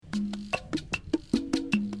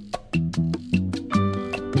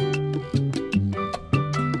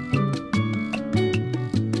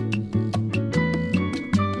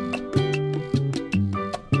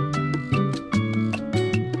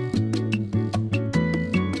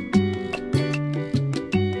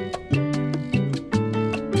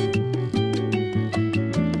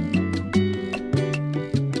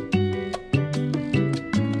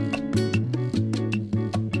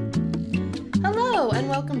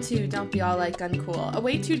to Don't Be All Like Uncool, a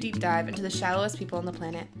way too deep dive into the shallowest people on the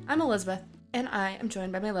planet. I'm Elizabeth, and I am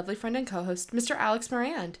joined by my lovely friend and co-host, Mr. Alex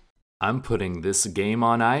Morand. I'm putting this game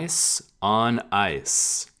on ice.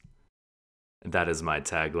 That is my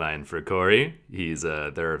tagline for Corey. He's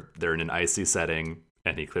they're in an icy setting,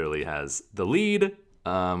 and he clearly has the lead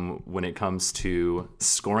when it comes to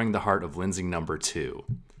scoring the heart of Lindsay number 2.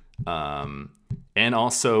 And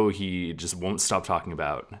also, he just won't stop talking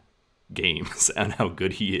about games and how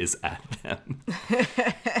good he is at them.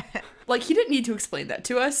 Like, he didn't need to explain that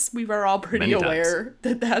to us. We were all pretty aware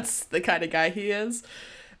that that's the kind of guy he is.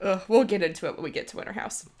 We'll get into it when we get to Winter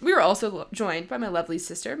House. We were also joined by my lovely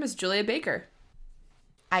sister, Miss Julia Baker.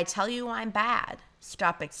 I tell you I'm bad.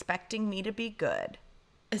 Stop expecting me to be good.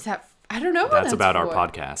 Is that... I don't know what that's about our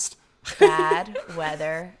podcast. Bad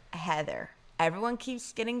weather Heather. Everyone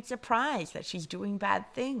keeps getting surprised that she's doing bad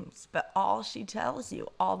things, but all she tells you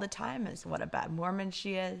all the time is what a bad Mormon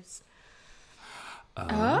she is.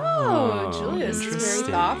 Julia's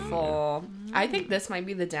very thoughtful. I think this might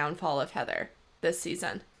be the downfall of Heather this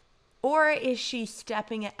season. Or is she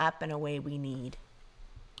stepping it up in a way we need?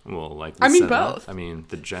 Well, like both.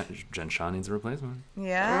 The Jen Shaw needs a replacement.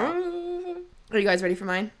 Yeah. Are you guys ready for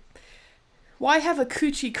mine? Why have a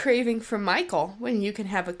coochie craving for Michael when you can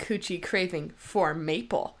have a coochie craving for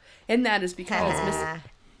Maple? And that is because Miss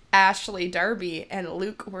Ashley Darby and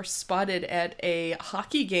Luke were spotted at a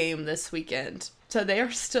hockey game this weekend. So they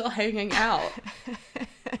are still hanging out.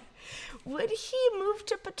 Would he move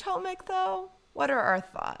to Potomac, though? What are our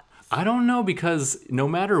thoughts? I don't know, because no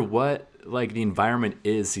matter what, like, the environment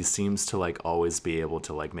is, he seems to, like, always be able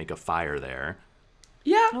to, like, make a fire there.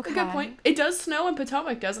 Yeah, a good point. It does snow in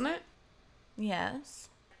Potomac, doesn't it? Yes.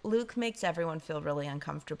 Luke makes everyone feel really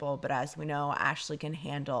uncomfortable, but as we know, Ashley can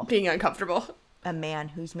handle being uncomfortable. A man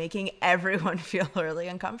who's making everyone feel really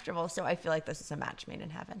uncomfortable. So I feel like this is a match made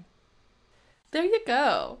in heaven. There you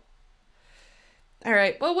go. All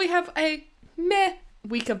right. Well, we have a meh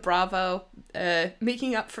week of Bravo,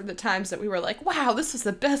 making up for the times that we were like, wow, this is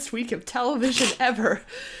the best week of television ever.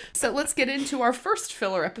 So let's get into our first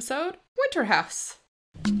filler episode, Winter House.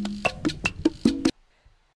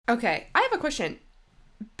 Okay, I have a question.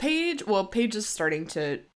 Paige is starting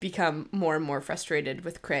to become more and more frustrated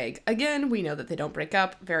with Craig. Again, we know that they don't break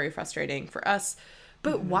up. Very frustrating for us.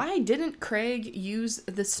 But why didn't Craig use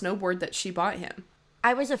the snowboard that she bought him?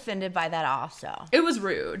 I was offended by that also. It was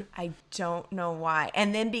rude. I don't know why.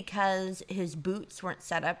 And then because his boots weren't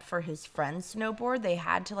set up for his friend's snowboard, they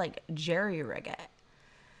had to, like, jerry-rig it.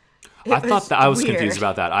 I thought that I was confused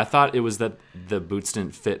about that. I thought it was that the boots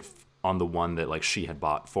didn't fit on the one that, like, she had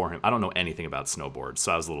bought for him. I don't know anything about snowboards,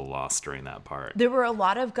 so I was a little lost during that part. There were a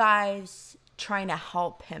lot of guys trying to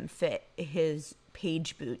help him fit his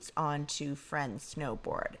Paige boots onto friend's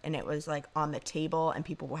snowboard, and it was, like, on the table, and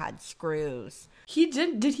people had screws.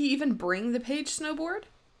 Did he even bring the Paige snowboard?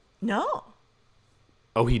 No.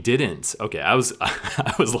 Oh, he didn't. Okay, I was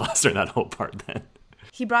lost during that whole part then.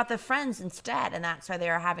 He brought the friends instead, and that's why they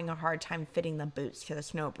were having a hard time fitting the boots to the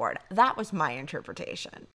snowboard. That was my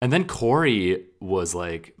interpretation. And then Corey was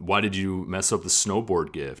like, why did you mess up the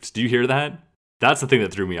snowboard gift? Do you hear that? That's the thing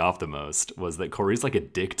that threw me off the most, was that Corey's like a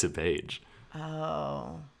dick to Paige.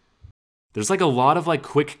 Oh. There's like a lot of like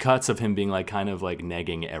quick cuts of him being like kind of like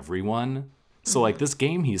negging everyone. So like this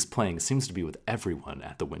game he's playing seems to be with everyone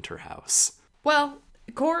at the Winter House. Well,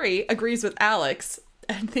 Corey agrees with Alex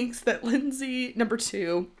and thinks that Lindsay, number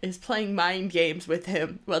 2, is playing mind games with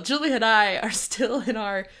him. Well, Julia and I are still in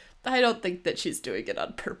our... I don't think that she's doing it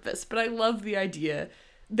on purpose, but I love the idea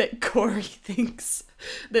that Corey thinks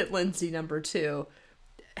that Lindsay, number 2,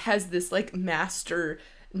 has this, like, master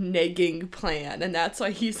negging plan, and that's why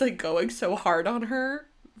he's, like, going so hard on her,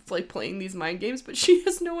 like, playing these mind games, but she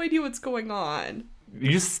has no idea what's going on.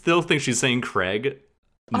 You still think she's saying Craig?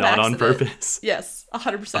 On not accident. on purpose? Yes,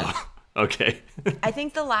 100%. Oh. Okay. I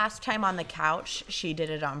think the last time on the couch, she did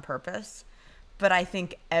it on purpose. But I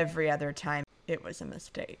think every other time, it was a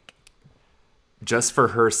mistake. Just for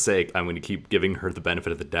her sake, I'm going to keep giving her the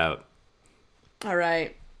benefit of the doubt. All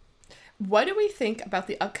right. What do we think about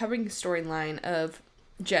the upcoming storyline of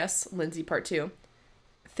Jess, Lindsay Part 2,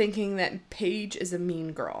 thinking that Paige is a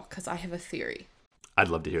mean girl? Because I have a theory. I'd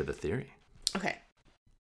love to hear the theory. Okay.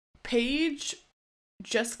 Paige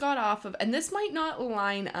just got off of, and this might not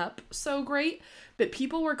line up so great, but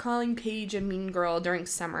people were calling Paige a mean girl during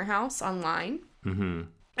Summer House online. Mm-hmm.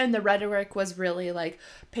 And the rhetoric was really like,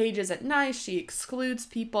 Paige isn't nice, she excludes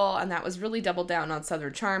people, and that was really doubled down on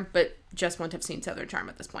Southern Charm, but Jess won't have seen Southern Charm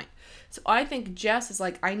at this point. So I think Jess is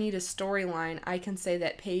like, I need a storyline. I can say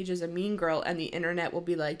that Paige is a mean girl, and the internet will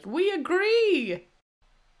be like, we agree!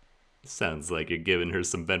 Sounds like you're giving her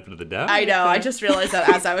some benefit of the doubt. I know. I just realized that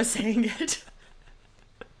as I was saying it.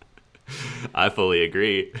 I fully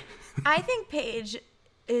agree. I think Paige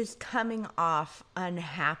is coming off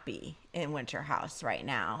unhappy in Winter House right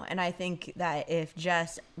now. And I think that if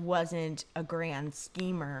Jess wasn't a grand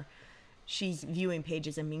schemer, she's viewing Paige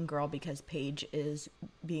as a mean girl because Paige is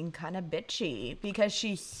being kind of bitchy because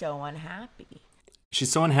she's so unhappy. She's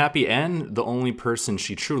so unhappy, and the only person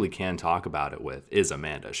she truly can talk about it with is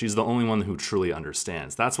Amanda. She's the only one who truly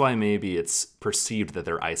understands. That's why maybe it's perceived that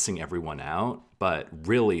they're icing everyone out, but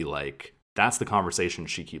really, like, that's the conversation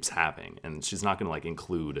she keeps having, and she's not going to, like,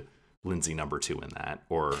 include Lindsay number 2 in that,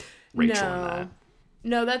 or Rachel in that.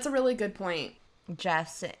 No, that's a really good point.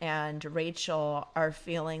 Jess and Rachel are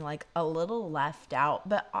feeling like a little left out,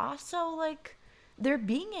 but also like they're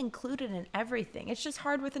being included in everything. It's just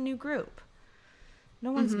hard with a new group.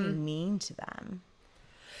 No one's being mean to them.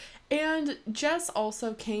 And Jess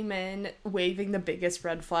also came in waving the biggest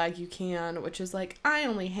red flag you can, which is like, I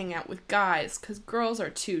only hang out with guys because girls are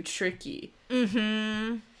too tricky.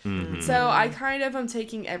 So I kind of am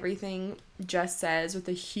taking everything Jess says with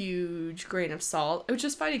a huge grain of salt, which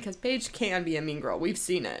is funny because Paige can be a mean girl. We've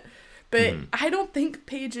seen it. But I don't think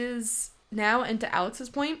Paige is now, and to Alex's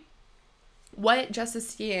point, what Jess is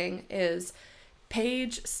seeing is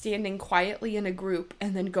Paige standing quietly in a group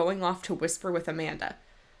and then going off to whisper with Amanda.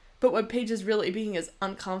 But what Paige is really being is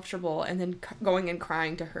uncomfortable and then going and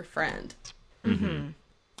crying to her friend. I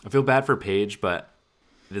feel bad for Paige, but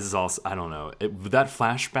this is also, I don't know, that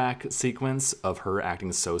flashback sequence of her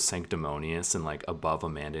acting so sanctimonious and like above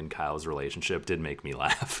Amanda and Kyle's relationship did make me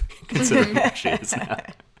laugh, considering who she is now.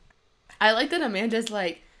 I like that Amanda's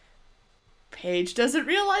like, Paige doesn't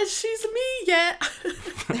realize she's me yet.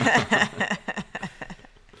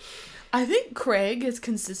 I think Craig is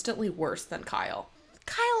consistently worse than Kyle.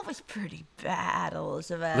 Kyle was pretty bad,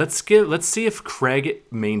 Elizabeth. Let's see if Craig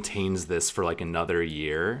maintains this for like another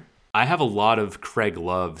year. I have a lot of Craig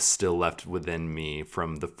love still left within me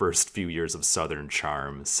from the first few years of Southern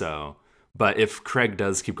Charm. So, but if Craig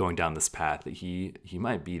does keep going down this path, he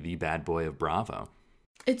might be the bad boy of Bravo.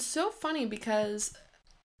 It's so funny because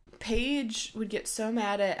Paige would get so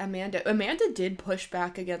mad at Amanda. Amanda did push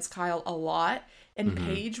back against Kyle a lot. And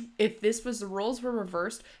Paige, if the roles were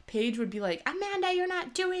reversed, Paige would be like, Amanda, you're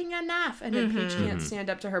not doing enough. And then Paige can't stand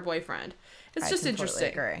up to her boyfriend. It's just interesting.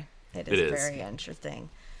 Agree. It is very interesting.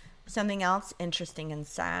 Something else interesting and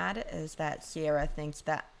sad is that Sierra thinks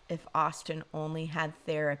that if Austin only had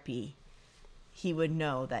therapy, he would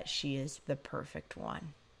know that she is the perfect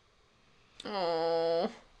one.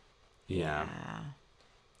 Oh. Yeah.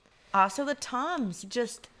 Also, the Toms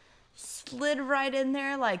just slid right in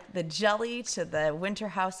there like the jelly to the Winter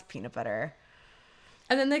House peanut butter.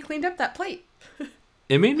 And then they cleaned up that plate.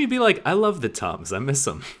 It made me be like, I love the Toms. I miss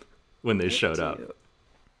them when they showed up.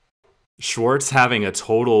 Schwartz having a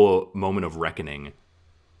total moment of reckoning.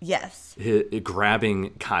 Yes.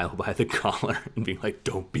 Grabbing Kyle by the collar and being like,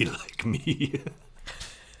 don't be like me.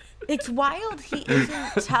 It's wild he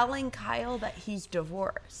isn't telling Kyle that he's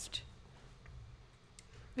divorced.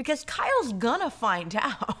 Because Kyle's gonna find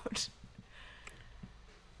out.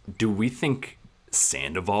 Do we think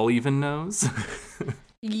Sandoval even knows?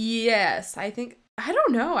 Yes, I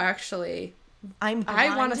don't know, actually. I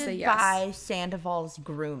want to say yes. By Sandoval's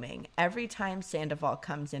grooming. Every time Sandoval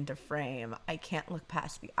comes into frame, I can't look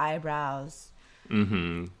past the eyebrows.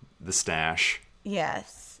 The stash.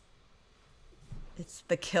 Yes. It's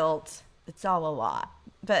the kilt. It's all a lot.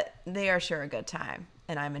 But they are sure a good time,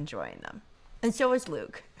 and I'm enjoying them. And so is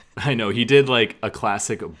Luke. I know, he did like a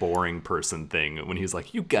classic boring person thing when he was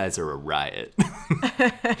like, you guys are a riot.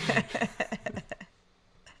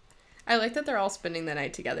 I like that they're all spending the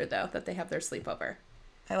night together, though, that they have their sleepover.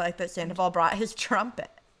 I like that Sandoval brought his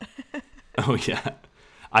trumpet. Oh, yeah.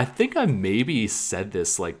 I think I maybe said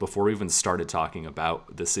this like before we even started talking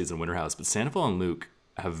about this season of Winter House, but Sandoval and Luke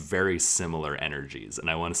have very similar energies, and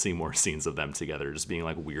I want to see more scenes of them together just being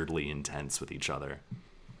like weirdly intense with each other.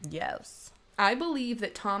 Yes. I believe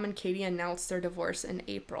that Tom and Katie announced their divorce in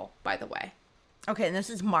April, by the way. Okay, and this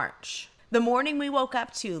is March. The morning we woke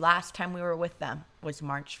up to last time we were with them was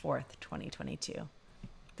March 4th, 2022.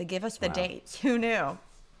 They give us the dates. Who knew?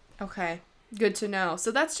 Okay, good to know.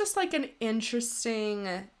 So that's just like an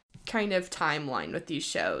interesting kind of timeline with these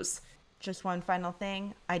shows. Just one final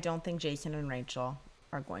thing. I don't think Jason and Rachel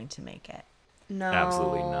are going to make it. No.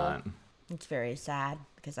 Absolutely not. It's very sad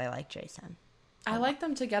because I like Jason. I like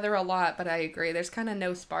them together a lot, but I agree. There's kind of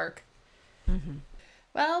no spark.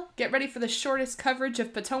 Well, get ready for the shortest coverage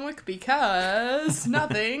of Potomac because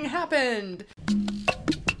nothing happened.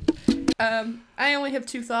 I only have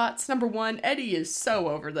 2 thoughts. Number 1, Eddie is so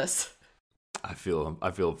over this. I feel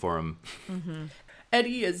for him.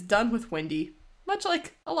 Eddie is done with Wendy, much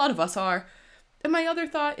like a lot of us are. And my other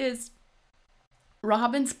thought is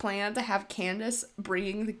Robin's plan to have Candace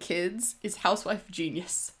bringing the kids is housewife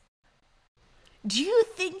genius. Do you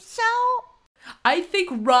think so? I think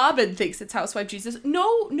Robin thinks it's housewife Jesus.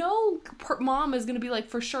 No mom is going to be like,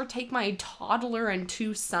 for sure, take my toddler and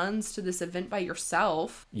 2 sons to this event by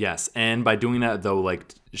yourself. Yes, and by doing that, though, like,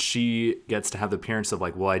 she gets to have the appearance of,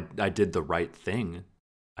 like, well, I did the right thing.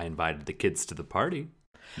 I invited the kids to the party.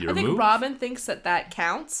 I think Robin thinks that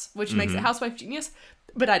counts, which makes it housewife genius,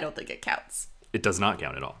 but I don't think it counts. It does not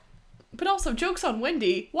count at all. But also, joke's on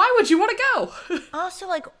Wendy. Why would you want to go? Also,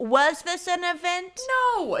 like, was this an event?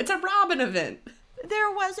 No, it's a Robin event.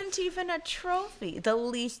 There wasn't even a trophy. The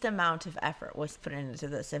least amount of effort was put into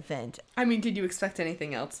this event. I mean, did you expect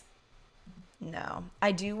anything else? No.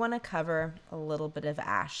 I do want to cover a little bit of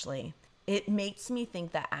Ashley. It makes me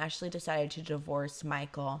think that Ashley decided to divorce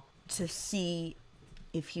Michael to see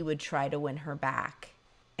if he would try to win her back.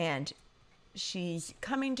 And she's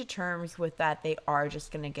coming to terms with that they are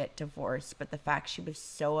just going to get divorced. But the fact she was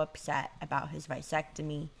so upset about his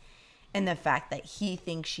vasectomy and the fact that he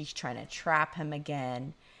thinks she's trying to trap him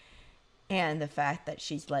again and the fact that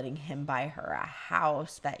she's letting him buy her a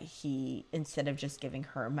house that he, instead of just giving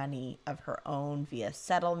her money of her own via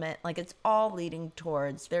settlement, like it's all leading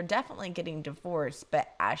towards they're definitely getting divorced, but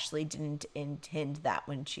Ashley didn't intend that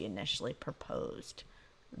when she initially proposed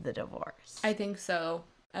the divorce. I think so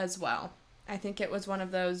as well. I think it was one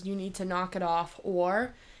of those, you need to knock it off,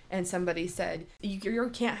 and somebody said, you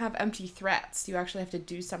can't have empty threats. You actually have to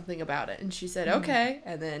do something about it. And she said, okay.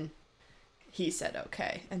 And then he said,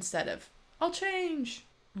 okay, instead of, I'll change.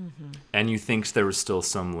 Mm-hmm. And you think there was still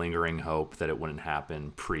some lingering hope that it wouldn't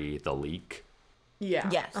happen pre the leak? Yeah.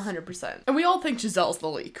 Yes. 100%. And we all think Giselle's the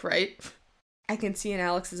leak, right? I can see in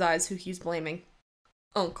Alex's eyes who he's blaming.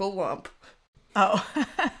 Uncle Lump. Oh.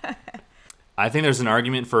 I think there's an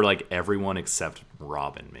argument for, like, everyone except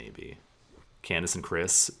Robin, maybe. Candace and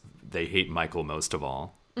Chris, they hate Michael most of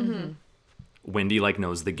all. Mm-hmm. Wendy, like,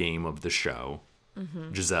 knows the game of the show.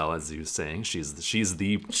 Mm-hmm. Giselle, as you were saying, she's the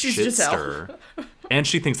shit Giselle. stirrer. And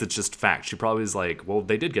she thinks it's just fact. She probably is like, well,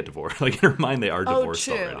 they did get divorced. Like, in her mind, they are divorced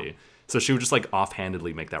true. already. So she would just, like,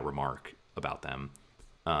 offhandedly make that remark about them.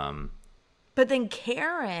 But then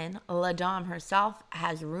Karen LaDame herself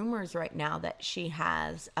has rumors right now that she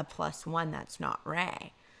has a +1 that's not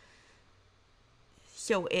Ray.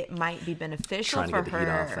 So it might be beneficial for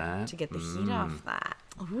her to get the heat off that.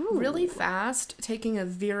 Ooh. Really fast, taking a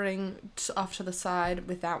veering off to the side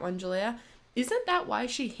with that one, Julia. Isn't that why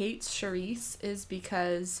she hates Charisse? Is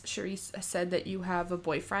because Charisse said that you have a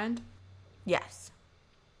boyfriend? Yes.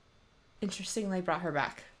 Interesting, they brought her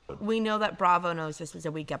back. We know that Bravo knows this was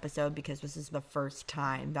a weak episode because this is the first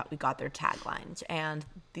time that we got their taglines, and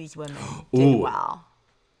these women did well.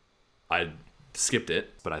 I skipped it,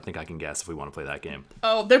 but I think I can guess if we want to play that game.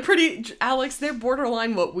 Oh, they're pretty, Alex, they're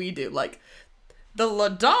borderline what we do. Like, the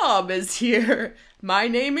LaDame is here. My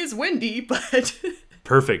name is Wendy, but...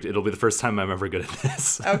 Perfect. It'll be the first time I'm ever good at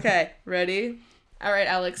this. Okay, ready? All right,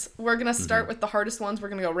 Alex, we're going to start with the hardest ones. We're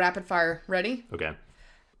going to go rapid fire. Ready? Okay.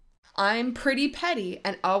 I'm pretty petty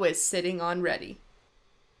and always sitting on ready.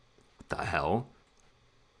 What the hell?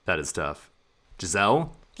 That is tough.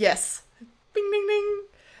 Giselle? Yes. Bing, bing, bing.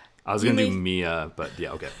 I was going to do Mia, but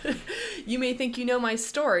yeah, okay. You may think you know my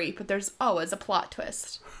story, but there's always a plot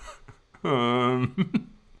twist.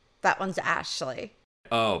 That one's Ashley.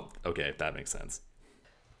 Oh, okay. That makes sense.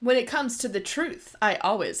 When it comes to the truth, I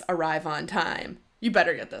always arrive on time. You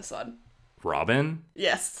better get this one. Robin?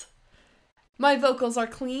 Yes. My vocals are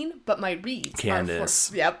clean, but my reads Candace.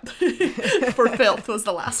 are for... Yep. For filth was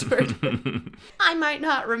the last word. I might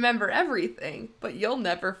not remember everything, but you'll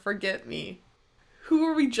never forget me. Who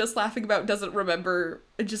are we just laughing about doesn't remember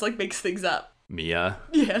and just, like, makes things up? Mia?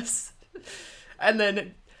 Yes. And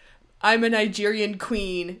then, I'm a Nigerian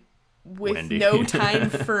queen with Wendy. no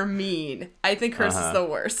time for mean. I think hers is the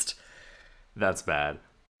worst. That's bad.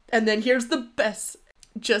 And then here's the best.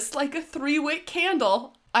 Just like a 3-wick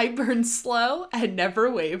candle, I burn slow and never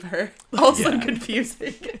waver. Also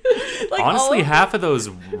confusing. Like, honestly, half of those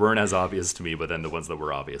weren't as obvious to me, but then the ones that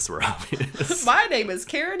were obvious were obvious. My name is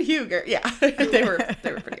Karen Huger. Yeah, they were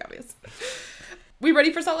pretty obvious. We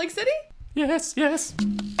ready for Salt Lake City? Yes.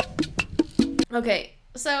 Okay,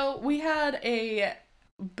 so we had a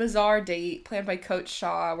bizarre date planned by Coach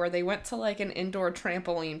Shaw where they went to, like, an indoor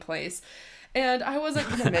trampoline place. And I wasn't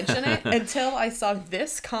going to mention it until I saw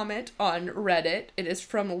this comment on Reddit. It is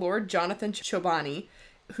from Lord Jonathan Chobani,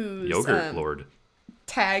 who's... Yogurt Lord.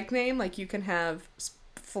 tag name, like you can have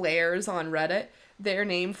flares on Reddit. Their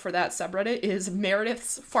name for that subreddit is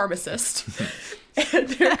Meredith's Pharmacist. And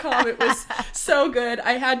their comment was so good,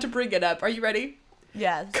 I had to bring it up. Are you ready?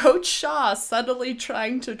 Yes. Coach Shaw suddenly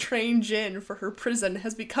trying to train Jin for her prison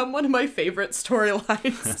has become one of my favorite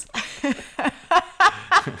storylines.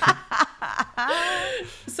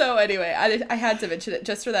 So anyway, I had to mention it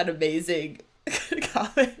just for that amazing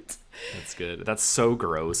comment. That's good. That's so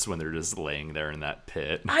gross when they're just laying there in that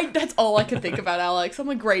pit. That's all I could think about, Alex. I'm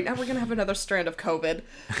like, great, now we're going to have another strand of COVID.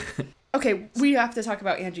 Okay, we have to talk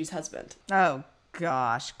about Angie's husband. Oh,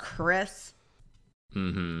 gosh. Chris.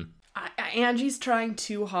 Mm-hmm. Angie's trying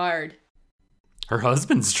too hard. Her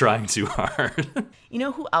husband's trying too hard. You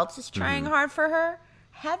know who else is trying hard for her?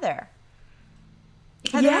 Heather.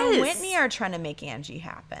 Heather and Whitney are trying to make Angie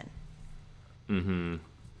happen. Mm-hmm.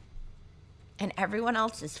 And everyone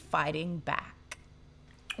else is fighting back.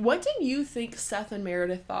 What did you think Seth and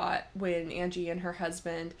Meredith thought when Angie and her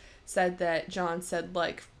husband said that John said,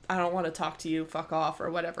 like, I don't want to talk to you, fuck off, or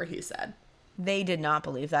whatever he said? They did not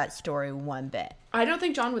believe that story one bit. I don't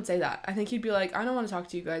think John would say that. I think he'd be like, I don't want to talk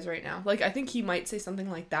to you guys right now. Like, I think he might say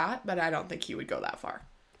something like that, but I don't think he would go that far.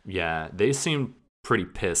 Yeah, they seemed pretty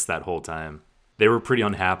pissed that whole time. They were pretty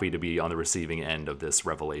unhappy to be on the receiving end of this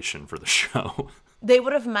revelation for the show. They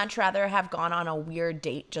would have much rather have gone on a weird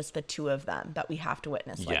date, just the two of them, that we have to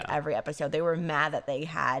witness every episode. They were mad that they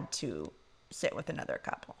had to sit with another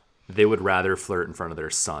couple. They would rather flirt in front of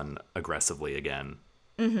their son aggressively again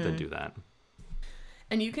than do that.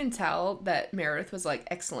 And you can tell that Meredith was like,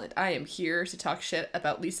 excellent, I am here to talk shit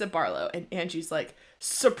about Lisa Barlow. And Angie's like,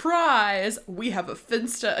 surprise, we have a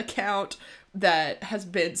Finsta account that has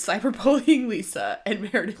been cyberbullying Lisa.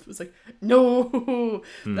 And Meredith was like, no,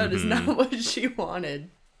 that is not what she wanted.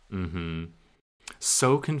 Mm-hmm.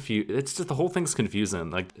 So confused. It's just, the whole thing's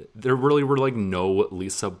confusing. Like, there really were like no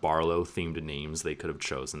Lisa Barlow themed names they could have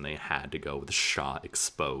chosen. They had to go with Shaw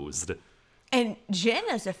Exposed. And Jen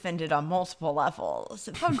is offended on multiple levels.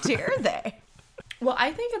 How dare they? Well,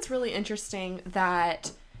 I think it's really interesting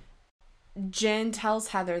that Jen tells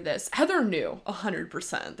Heather this. Heather knew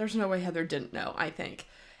 100%. There's no way Heather didn't know, I think.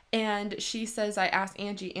 And she says, I asked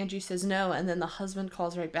Angie. Angie says no. And then the husband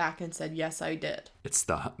calls right back and said, yes, I did.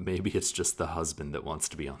 Maybe it's just the husband that wants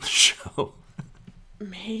to be on the show.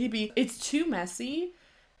 Maybe. It's too messy.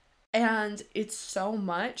 And it's so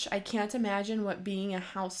much. I can't imagine what being a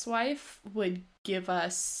housewife would give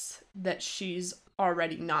us that she's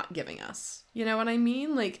already not giving us. You know what I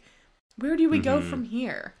mean? Like, where do we go from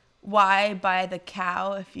here? Why buy the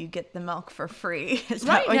cow if you get the milk for free? Is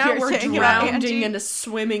right that what now you're we're saying about Angie? drowning in a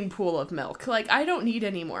swimming pool of milk. Like, I don't need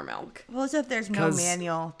any more milk. Well, as if there's no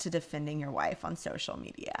manual to defending your wife on social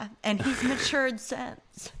media. And he's matured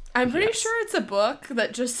since. I'm pretty sure it's a book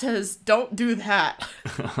that just says, don't do that.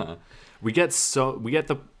 We get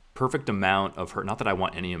the perfect amount of her. Not that I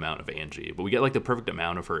want any amount of Angie, but we get like the perfect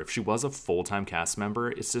amount of her. If she was a full-time cast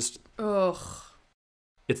member, it's just... Ugh.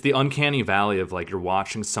 It's the uncanny valley of like, you're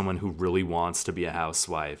watching someone who really wants to be a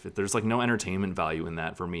housewife. There's like no entertainment value in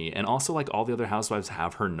that for me. And also like all the other housewives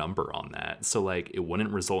have her number on that. So like it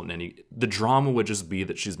wouldn't result in any... The drama would just be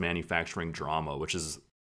that she's manufacturing drama, which is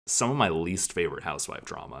some of my least favorite housewife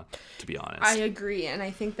drama, to be honest. I agree. And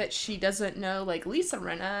I think that she doesn't know, like Lisa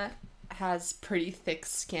Rinna has pretty thick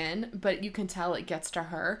skin, but you can tell it gets to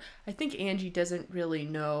her. I think Angie doesn't really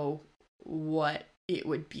know what it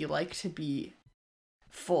would be like to be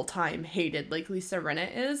full-time hated like Lisa Rinna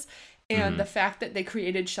is. And the fact that they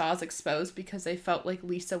created Shaw's Exposed because they felt like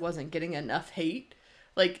Lisa wasn't getting enough hate,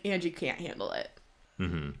 like Angie can't handle it.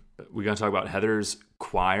 We gotta talk about Heather's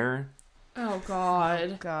choir. Oh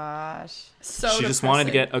God. Gosh. So she depressing. just wanted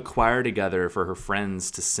to get a choir together for her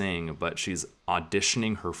friends to sing, but she's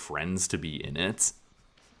auditioning her friends to be in it.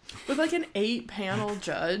 With like an 8-panel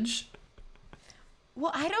judge.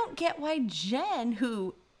 Well, I don't get why Jen,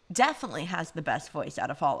 who definitely has the best voice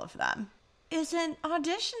out of all of them, isn't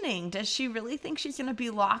auditioning. Does she really think she's going to be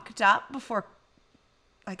locked up before,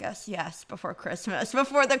 I guess, yes, before Christmas,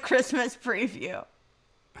 before the Christmas preview?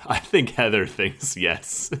 I think Heather thinks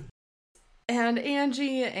yes. And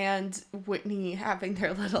Angie and Whitney having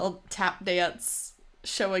their little tap dance,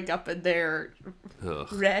 showing up in their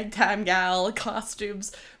ragtime gal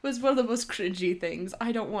costumes, was one of the most cringy things.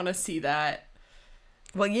 I don't want to see that.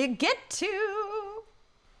 Well, you get to.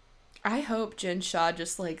 I hope Jen Shaw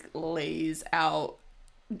just like lays out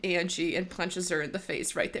Angie and punches her in the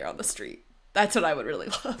face right there on the street. That's what I would really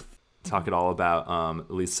love. Talk it all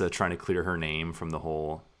about Lisa trying to clear her name from the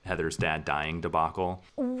whole Heather's dad dying debacle.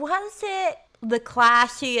 Was it the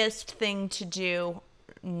classiest thing to do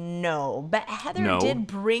No, but Heather No? did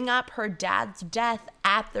bring up her dad's death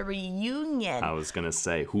at the reunion. I was going to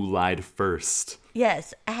say, who lied first?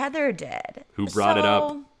 Yes, Heather did. Who brought it up?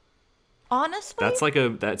 So, honestly,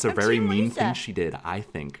 That's a I'm very Team mean Lisa. thing she did, I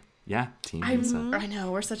think. Yeah, Team Lisa. I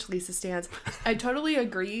know, we're such Lisa stans. I totally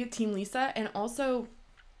agree, Team Lisa, and also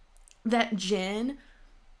that Jen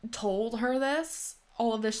told her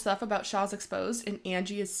all of this stuff about Shaw's exposed, and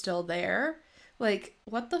Angie is still there. Like,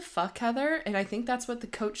 what the fuck, Heather? And I think that's what the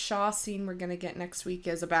Coach Shaw scene we're gonna get next week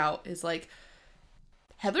is about, is like,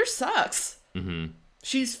 Heather sucks. Mm-hmm.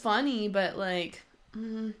 She's funny, but like,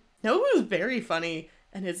 no one was very funny,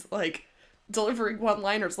 and is like, delivering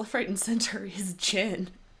one-liners left, right, and center is Jen.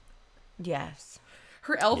 yes.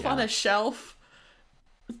 Her elf on Yeah. a shelf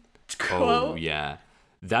quote. Oh, yeah.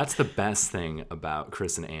 That's the best thing about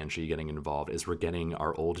Chris and Angie getting involved is we're getting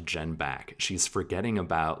our old Jen back. She's forgetting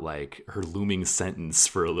about like her looming sentence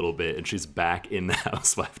for a little bit, and she's back in the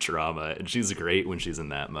housewife drama, and she's great when she's in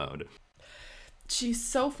that mode. She's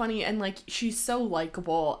so funny, and like, she's so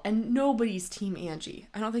likable, and nobody's Team Angie.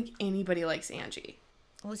 I don't think anybody likes Angie.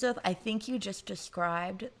 Elizabeth, I think you just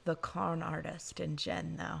described the con artist in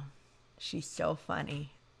Jen, though. She's so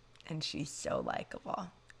funny, and she's so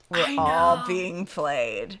likable. We're I all know. being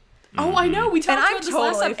played. Oh, I know. We talked I'm about this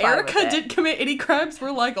last totally time. fine Erica with it. didn't commit any crimes.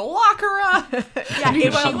 We're like, lock her up. Yeah, if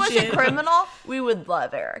Meanwhile, she was Jen- a criminal, we would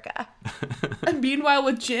love Erica. And meanwhile,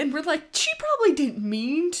 with Jen, we're like, she probably didn't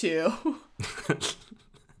mean to. But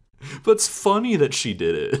it's funny that she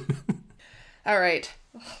did it. All right.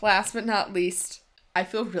 Last but not least, I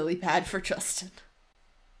feel really bad for Justin.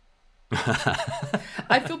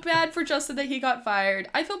 I feel bad for Justin that he got fired.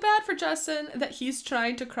 I feel bad for Justin that he's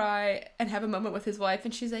trying to cry and have a moment with his wife,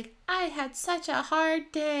 and she's like, I had such a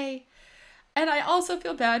hard day. And I also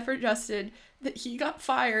feel bad for Justin that he got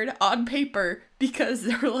fired on paper because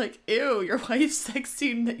they were like, ew, your wife's sex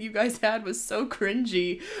scene that you guys had was so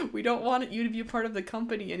cringy. We don't want you to be a part of the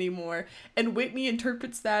company anymore. And Whitney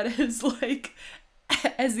interprets that as like,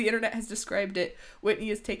 as the internet has described it, Whitney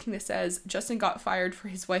is taking this as Justin got fired for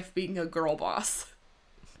his wife being a girl boss.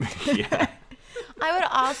 Yeah. I would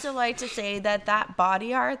also like to say that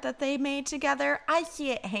body art that they made together, I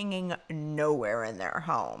see it hanging nowhere in their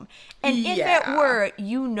home. And if it Yeah. were,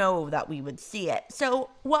 you know that we would see it. So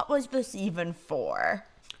what was this even for?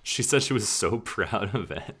 She said she was so proud of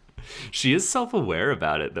it. She is self-aware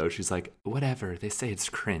about it, though. She's like, whatever, they say it's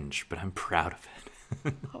cringe, but I'm proud of it.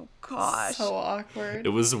 Oh, gosh. So awkward.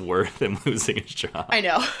 It was worth him losing his job. I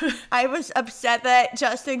know. I was upset that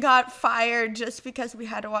Justin got fired just because we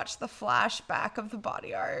had to watch the flashback of the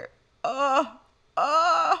body art.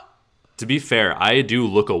 To be fair, I do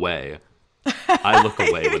look away. I look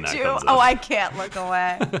away when that comes up. Oh, I can't look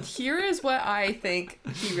away. Here is what I think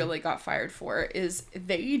he really got fired for, is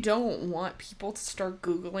they don't want people to start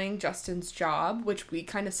Googling Justin's job, which we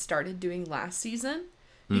kind of started doing last season,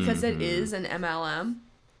 because it is an MLM.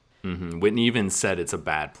 Whitney even said it's a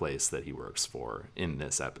bad place that he works for in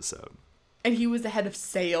this episode. And he was the head of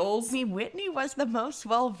sales. I mean, Whitney was the most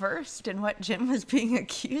well-versed in what Jim was being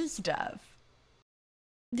accused of.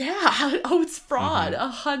 Yeah. Oh, it's fraud.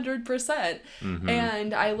 100%.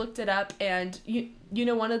 And I looked it up, and you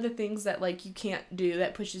know, one of the things that like you can't do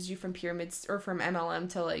that pushes you from pyramids or from MLM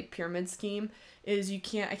to like pyramid scheme is I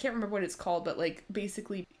can't remember what it's called, but like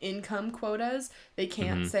basically income quotas. They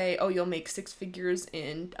can't say, oh, you'll make 6 figures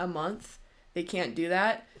in a month. They can't do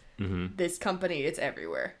that. This company, it's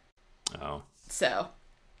everywhere. Oh. So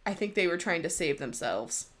I think they were trying to save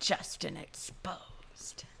themselves. Justin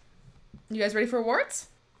exposed. You guys ready for awards?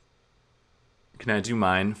 Can I do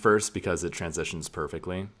mine first because it transitions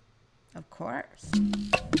perfectly? Of course.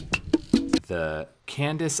 The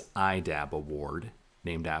Candace IDAB Award,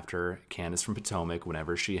 named after Candace from Potomac.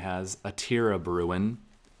 Whenever she has a tear brewing,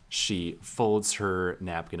 she folds her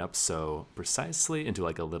napkin up so precisely into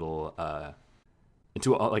like a little,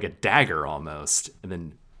 like a dagger almost, and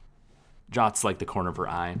then jots like the corner of her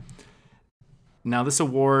eye. Now, this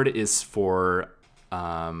award is for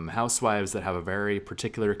housewives that have a very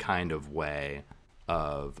particular kind of way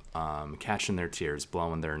of catching their tears,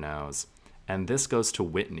 blowing their nose. And this goes to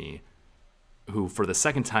Whitney, who for the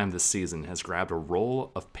second time this season has grabbed a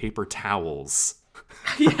roll of paper towels.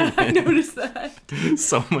 Yeah, I noticed that.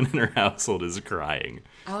 Someone in her household is crying.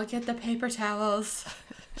 I'll get the paper towels,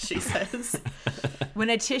 she says. When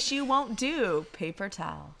a tissue won't do, paper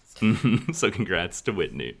towels. So congrats to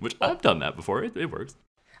Whitney, which I've done that before. It works.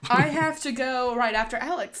 I have to go right after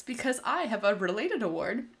Alex because I have a related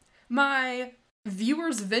award. My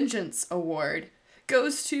Viewer's Vengeance Award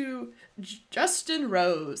goes to Justin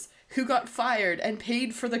Rose, who got fired and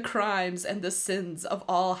paid for the crimes and the sins of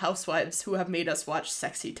all housewives who have made us watch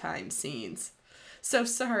sexy time scenes. So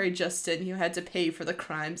sorry, Justin, you had to pay for the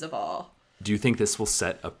crimes of all. Do you think this will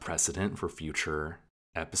set a precedent for future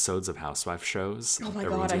episodes of housewife shows? Oh my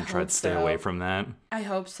Everyone's God, gonna try to stay away from that. I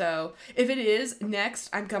hope so. If it is, next,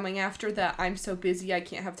 I'm coming after that I'm so busy I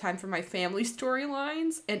can't have time for my family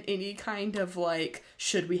storylines and any kind of, like,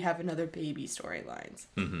 should we have another baby storylines.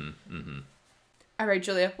 All right,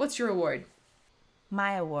 Julia, what's your award?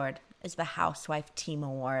 My award is the Housewife Team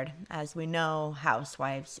Award. As we know,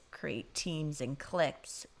 housewives create teams and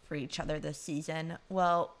cliques for each other this season.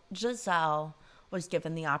 Well, Giselle was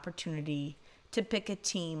given the opportunity to pick a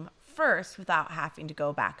team first without having to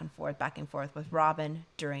go back and forth with Robin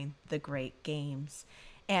during the great games.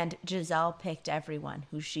 And Giselle picked everyone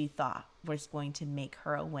who she thought was going to make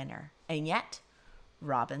her a winner. And yet,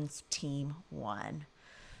 Robin's team won.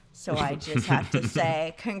 So I just have to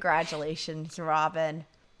say, congratulations, Robin.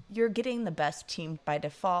 You're getting the best team by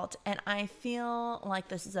default, and I feel like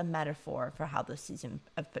this is a metaphor for how the season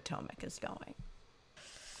of Potomac is going.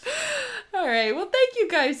 All right, well, thank you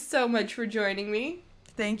guys so much for joining me.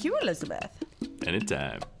 Thank you, Elizabeth.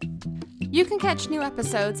 Anytime. You can catch new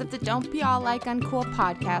episodes of the Don't Be All Like Uncool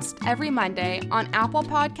podcast every Monday on Apple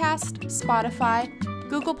Podcast, Spotify,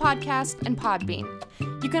 Google Podcast, and Podbean.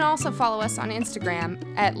 You can also follow us on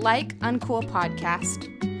Instagram at Like Uncool Podcast.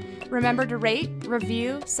 Remember to rate,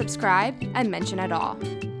 review, subscribe, and mention it all.